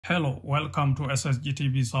Hello, welcome to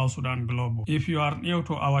SSGTV South Sudan Global. If you are new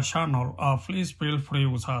to our channel, please feel free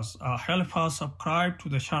with us. Help us subscribe to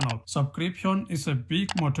the channel. Subscription is a big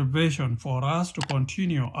motivation for us to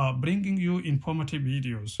continue bringing you informative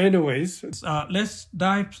videos. Anyways, let's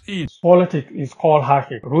dive in. Politics is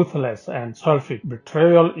cold-hearted, ruthless, and selfish.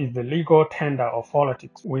 Betrayal is the legal tender of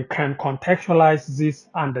politics. We can contextualize this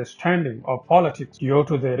understanding of politics due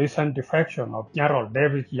to the recent defection of General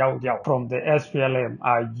David Yau Yau from the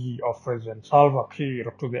SPLM-IG of President Salva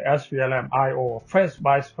Kiir to the SPLM-IO of first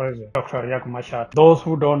Vice President Dr. Riek Machar. Those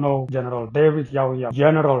who don't know General David Yau Yau,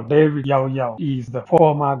 General David Yau Yau is the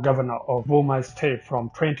former governor of Boma State from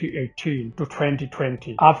 2018 to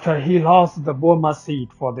 2020. After he lost the Boma seat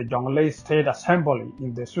for the Jonglei State Assembly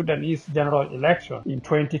in the Sudanese general election in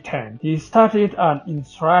 2010, he started an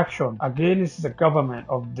insurrection against the government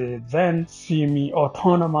of the then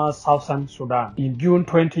semi-autonomous Southern Sudan. In June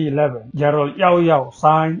 2011, General Yau Yau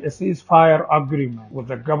signed a ceasefire agreement with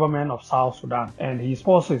the government of South Sudan, and his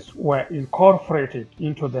forces were incorporated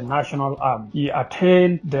into the National Army. He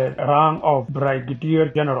attained the rank of Brigadier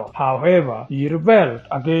General. However, he rebelled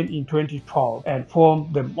again in 2012 and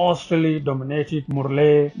formed the mostly dominated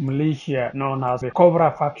Murle militia known as the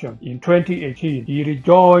Cobra faction. In 2018, he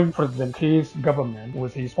rejoined President Kiir's government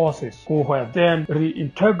with his forces, who were then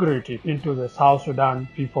reintegrated into the South Sudan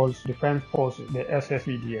People's Defense Forces, the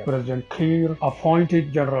SSBC. President Kiir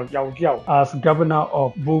appointed General Yau Yau as governor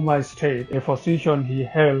of Boma State, a position he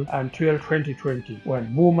held until 2020,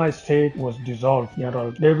 when Boma State was dissolved.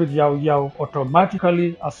 General David Yau Yau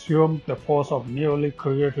automatically assumed the post of newly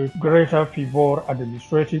created Greater Pibor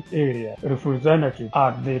Administrative Area representative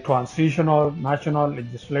at the Transitional National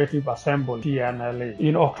Legislative Assembly (TNLA).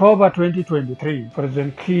 In October 2023,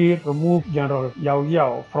 President Kiir removed General Yau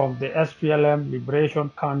Yau from the SPLM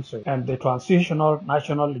Liberation Council and the Transitional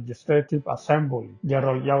National Legislative Assembly.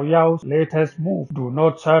 General Yau Yau's latest move do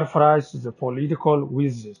not surprise the political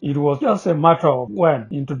wizards. It was just a matter of when.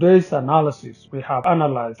 In today's analysis, we have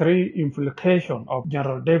analyzed three implications of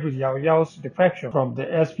General David Yau Yau's defection from the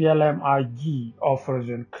SPLM-IG of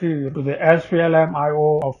President Kiir to the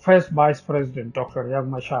SPLM-IO of first Vice President Dr. Riek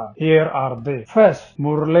Machar. Here are they. First,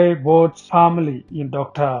 Murle Boat's family in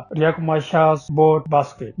Dr. Riek Machar's boat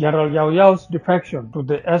basket. General Yau Yau's defection to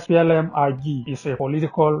the SPLM-IG is a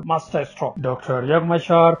political masterstroke. Dr. Riek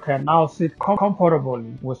Machar can now sit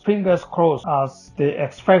comfortably with fingers crossed as the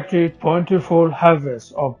expected plentiful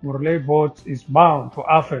harvest of Murle boats is bound to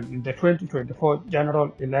happen in the 2024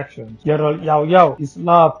 general elections. General Yau Yau is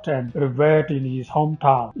loved and revered in his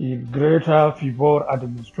hometown in Greater Pibor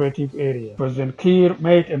Administrative Area. President Kiir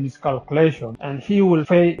made a miscalculation and he will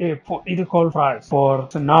pay a political price for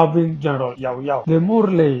snubbing General Yau Yau. The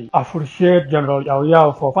Murle appreciate General Yau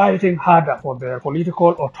Yau for fighting harder for their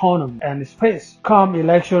political autonomy and space. Come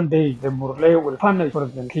election day, the Murle will punish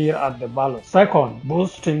President Kiir at the ballot. Second,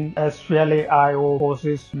 boosting SPLM-IO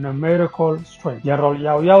forces numerical strength. General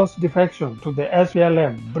Yau Yau's defection to the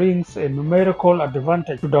SPLM brings a numerical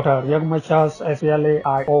advantage to Dr. Riek Machar's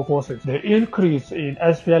SPLM-IO forces. The increase in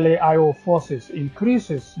SPLM-IO forces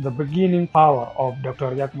increases the beginning power of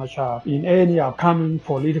Dr. Riek Machar in any upcoming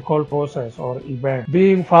political process or event.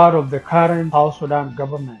 Being part of the current South Sudan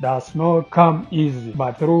government does not come easy,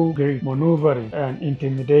 but through great maneuvering and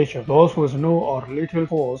intimidation. Those with no or little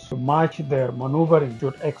force to match their maneuvering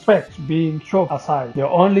should expect being shoved aside. The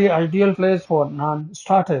only ideal place for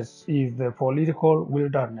non-starters is the political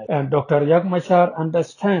wilderness, and Dr. Riek Machar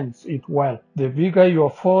understands it well. The bigger your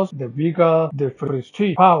force, the bigger the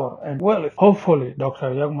prestige, power, and wealth. Hopefully,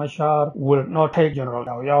 Dr. Riek Machar will not take General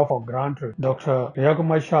Yau Yau for granted. Dr. Riek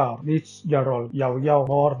Machar needs General Yau Yau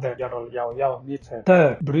more than General Yau Yau needs him.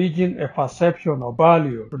 Third, bridging a perception of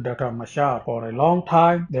value to Dr. Machar. For a long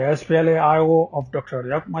time, the SPLM-IO of Dr.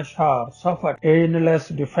 Riek Machar suffered endless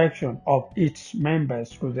defection of its members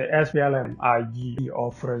to the SPLM-IG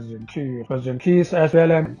of President Kiir. President Kiir's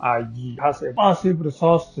SPLM-IG has a massive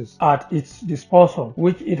resources at its disposal,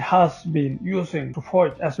 which it has been using to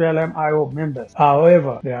forge SPLM-IO members.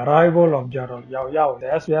 However, the arrival of General Yau Yau, the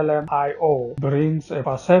SPLM-IO, brings a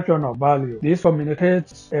perception of value. This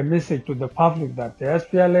communicates a message to the public that the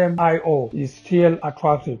SPLM-IO is still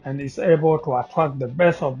attractive and is able to attract the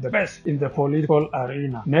best of the best in the political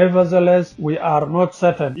arena. Nevertheless, we are not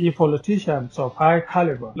certain if politicians of high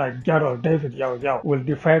caliber like General David Yau Yau will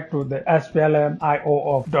defect to the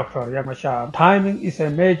SPLM-IO of Dr. Riek Machar. Timing is a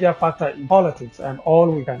major factor in politics, and all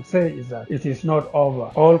we can say is that it is not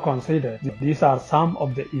over. All considered, these are some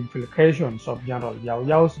of the implications of General Yau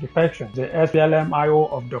Yau's defection, the SPLM-IO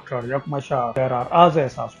of Dr. Riek Machar. There are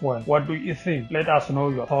others as well. What do you think? Let us know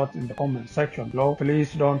your thoughts in the comment section below.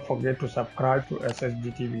 Please don't forget to subscribe subscribe to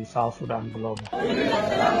SSGTV South Sudan Global.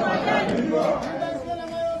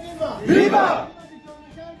 Viva!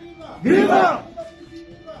 Viva!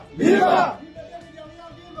 Viva!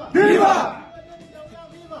 Viva!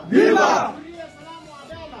 Viva!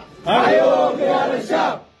 Ayo قيادة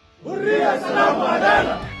الشعب حرية سلام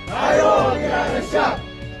وعدالة. أيو قيادة الشعب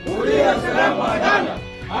حرية سلام وعدالة.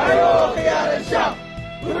 أيو قيادة الشعب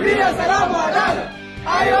حرية سلام وعدالة.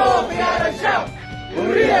 أيو قيادة الشعب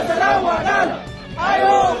حرية سلام وعدالة.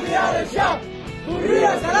 أيو قيادة الشعب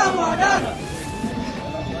حرية سلام وعدالة.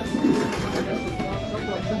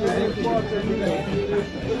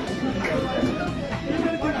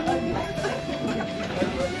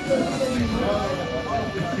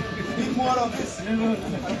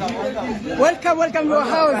 Welcome to our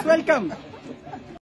house, welcome.